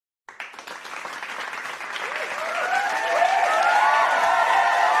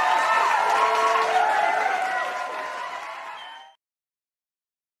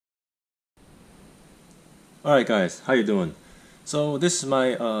Alright guys, how you doing? So this is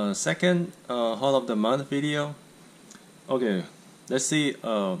my second haul of the month video. Okay, let's see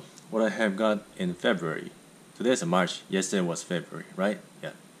what I have got in February. Today's March, yesterday was February, right? Yeah.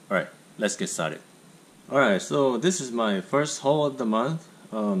 Alright, let's get started. Alright, so this is my first haul of the month.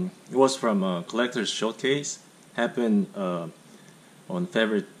 It was from a collector's showcase. Happened on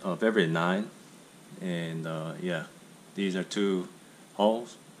February 9. And yeah, these are two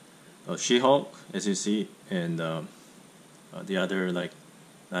hauls. She-Hulk, as you see, and the other like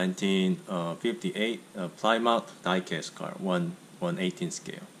 1958 Plymouth diecast car, 1/18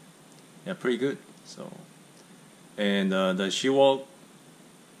 scale. Yeah, pretty good. So, and the She-Hulk,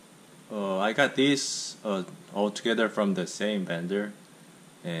 I got these all together from the same vendor,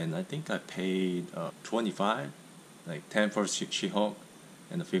 and I think I paid 25, like 10 for She-Hulk,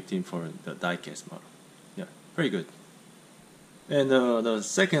 and 15 for the diecast model. Yeah, pretty good. And the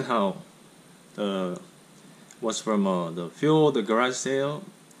second haul was from the Fuel the Garage sale.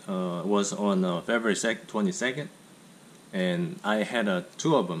 Was on February 22nd, and I had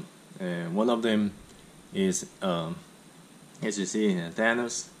two of them. And one of them is, as you see,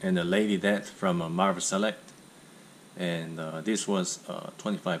 Thanos and the Lady Death from Marvel Select. And this was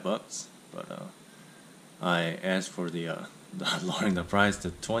 25 bucks, but I asked for the lowering the price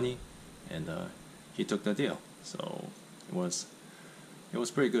to 20, and he took the deal. So it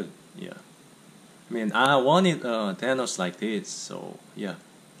was pretty good. Yeah, I mean, I wanted Thanos like this, so yeah,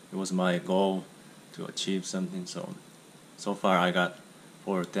 it was my goal to achieve something. So far I got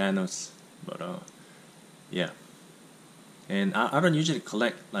 4 Thanos, but yeah. And I don't usually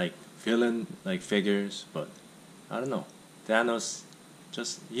collect like villain like figures, but I don't know, Thanos,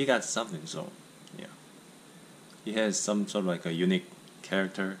 just he got something. So yeah, he has some sort of like a unique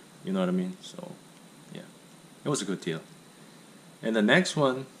character, you know what I mean? So yeah, it was a good deal. And the next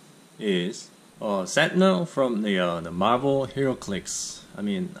one is Sentinel from the Marvel HeroClix. I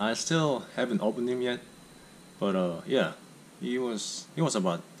mean, I still haven't opened him yet, but yeah, he was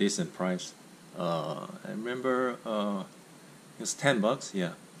about decent price. I remember it was 10 bucks,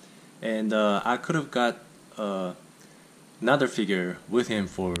 yeah. And I could have got another figure with him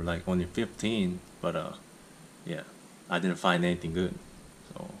for like only 15, but yeah, I didn't find anything good.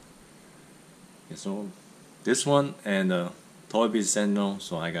 So yeah, so this one and Toy Biz Sentinel,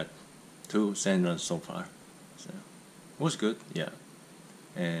 so I got 2 Sentinels so far. So it was good, yeah.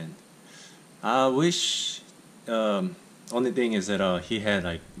 And I wish, only thing is that he had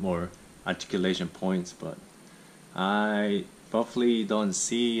like more articulation points, but I roughly don't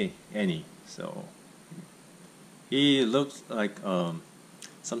see any. So he looks like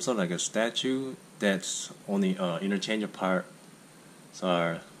some sort of like a statue that's only interchangeable parts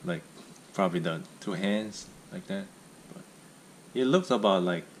are like probably the 2 hands like that. It looks about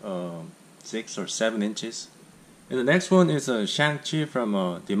like 6 or 7 inches. And the next one is Shang-Chi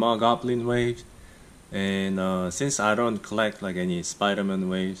from Demon Goblin Waves. And since I don't collect like any Spider-Man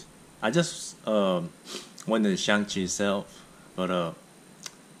waves, I just wanted Shang-Chi itself. But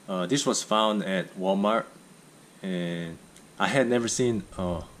this was found at Walmart, and I had never seen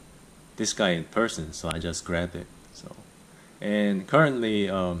this guy in person, so I just grabbed it. So, and currently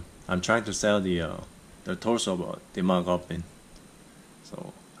I'm trying to sell the torso of Demon Goblin.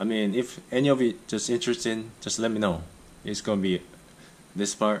 So, I mean, if any of you just interested, just let me know. It's gonna be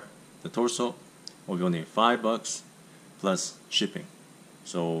this part, the torso, will be only 5 bucks plus shipping.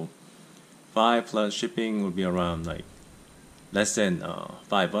 So 5 plus shipping will be around like less than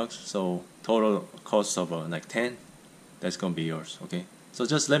 5 bucks. So total cost of like 10. That's gonna be yours. Okay. So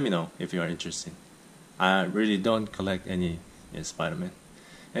just let me know if you are interested. I really don't collect any Spider-Man.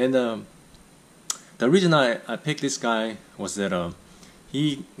 And the reason I picked this guy was that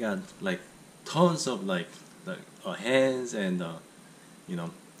he got like tons of like hands and you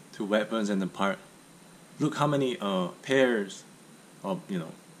know, 2 weapons and the part. Look how many pairs of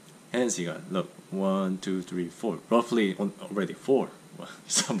hands he got. Look, 1, 2, 3, 4. Roughly already 4.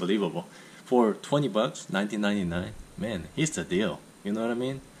 It's unbelievable. For 20 bucks, 19.99. Man, he's the deal. You know what I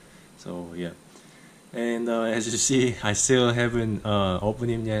mean? So yeah. And as you see, I still haven't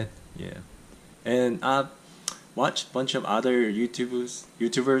opened him yet. Yeah. And I watched a bunch of other YouTubers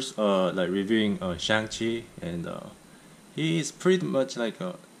like reviewing Shang-Chi, and he is pretty much like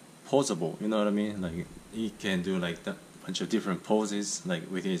posable, you know what I mean? Like he can do like a bunch of different poses, like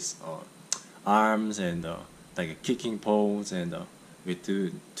with his arms and like a kicking pose, and with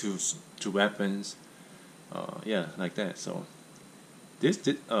two weapons, yeah, like that. So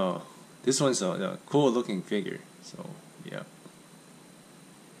this one's a cool looking figure. So yeah,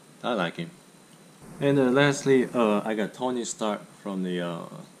 I like him. And lastly, I got Tony Stark from the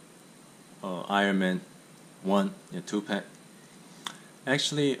Iron Man one, yeah, 2-pack.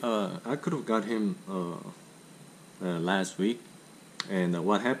 Actually, I could have got him last week, and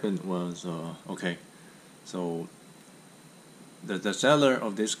what happened was, okay, so the seller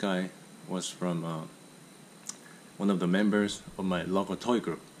of this guy was from one of the members of my local toy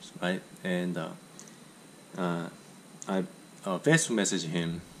group, right? And I Facebook messaged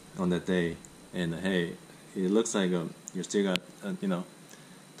him on that day, and hey, it looks like you still got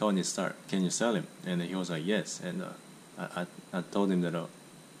Tony Stark. Can you sell him? And he was like, yes. And I told him that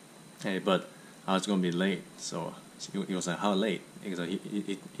hey, but I was gonna be late. So he was like, how late? Because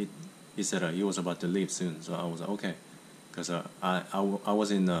he said he was about to leave soon. So I was like, okay, because I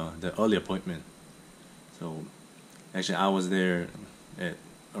was in the early appointment. So actually I was there at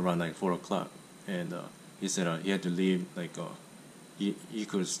around like 4 o'clock, and he said he had to leave like he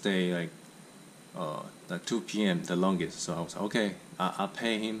could stay like 2 p.m. the longest. So I was like, okay, I'll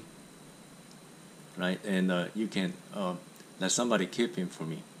pay him, right? And you can let somebody keep him for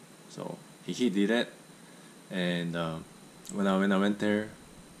me. So he did that, and when I went there,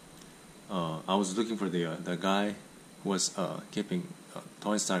 I was looking for the guy who was keeping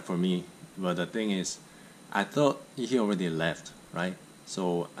Tony Stark for me. But the thing is, I thought he already left, right?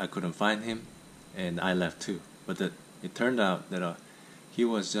 So I couldn't find him, and I left too. But it turned out that he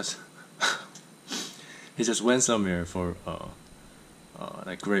was just he just went somewhere for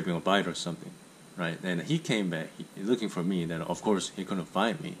like grabbing a bite or something, right? And he came back looking for me. Then of course he couldn't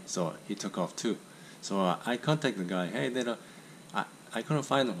find me, so he took off too. So I contacted the guy. Hey, then I couldn't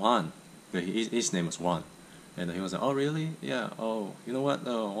find Juan. But his name was Juan, and he was like, oh really? Yeah. Oh, you know what?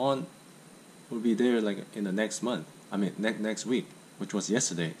 Juan will be there like in the next month. I mean next week, which was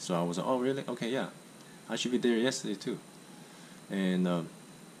yesterday. So I was like, oh really? Okay, yeah. I should be there yesterday too. And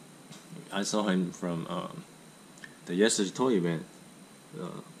I saw him from the yesterday toy event,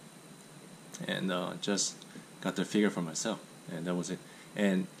 and just got the figure for myself, and that was it.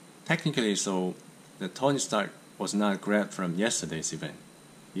 And technically, so the Tony Stark was not grabbed from yesterday's event.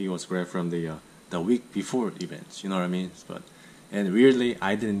 He was grabbed from the week before events. You know what I mean? And weirdly,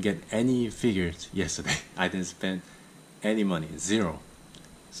 I didn't get any figures yesterday. I didn't spend any money, zero.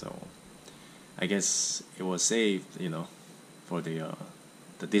 So I guess it was saved, for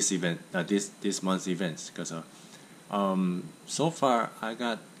this event, this month's events, because so far I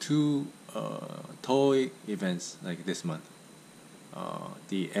got 2 toy events like this month.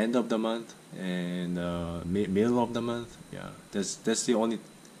 The end of the month and middle of the month. Yeah, that's the only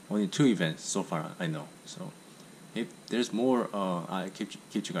 2 events so far I know. So if there's more, I keep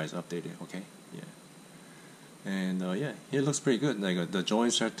you guys updated. Okay, yeah. And yeah, it looks pretty good. Like the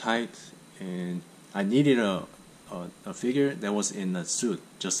joints are tight, and I needed a figure that was in a suit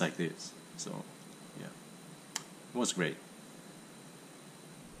just like this. So yeah, it was great.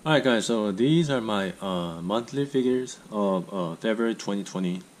 Alright guys, so these are my monthly figures of February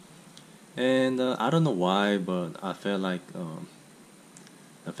 2020, and I don't know why, but I felt like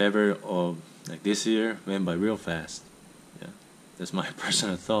the February of like this year went by real fast. Yeah, that's my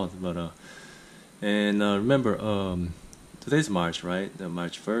personal thought. But and remember, today's March, right? The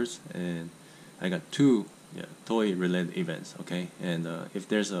March 1st, and I got 2 toy related events. Okay, and if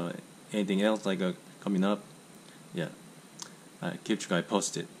there's anything else like coming up, yeah, I keep you guys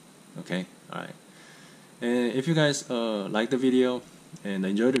posted. Okay, alright. And if you guys like the video and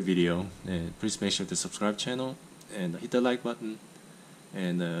enjoy the video, please make sure to subscribe channel and hit the like button.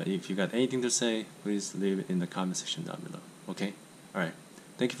 And if you got anything to say, please leave it in the comment section down below. Okay, alright.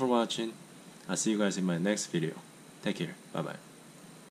 Thank you for watching. I'll see you guys in my next video. Take care. Bye bye.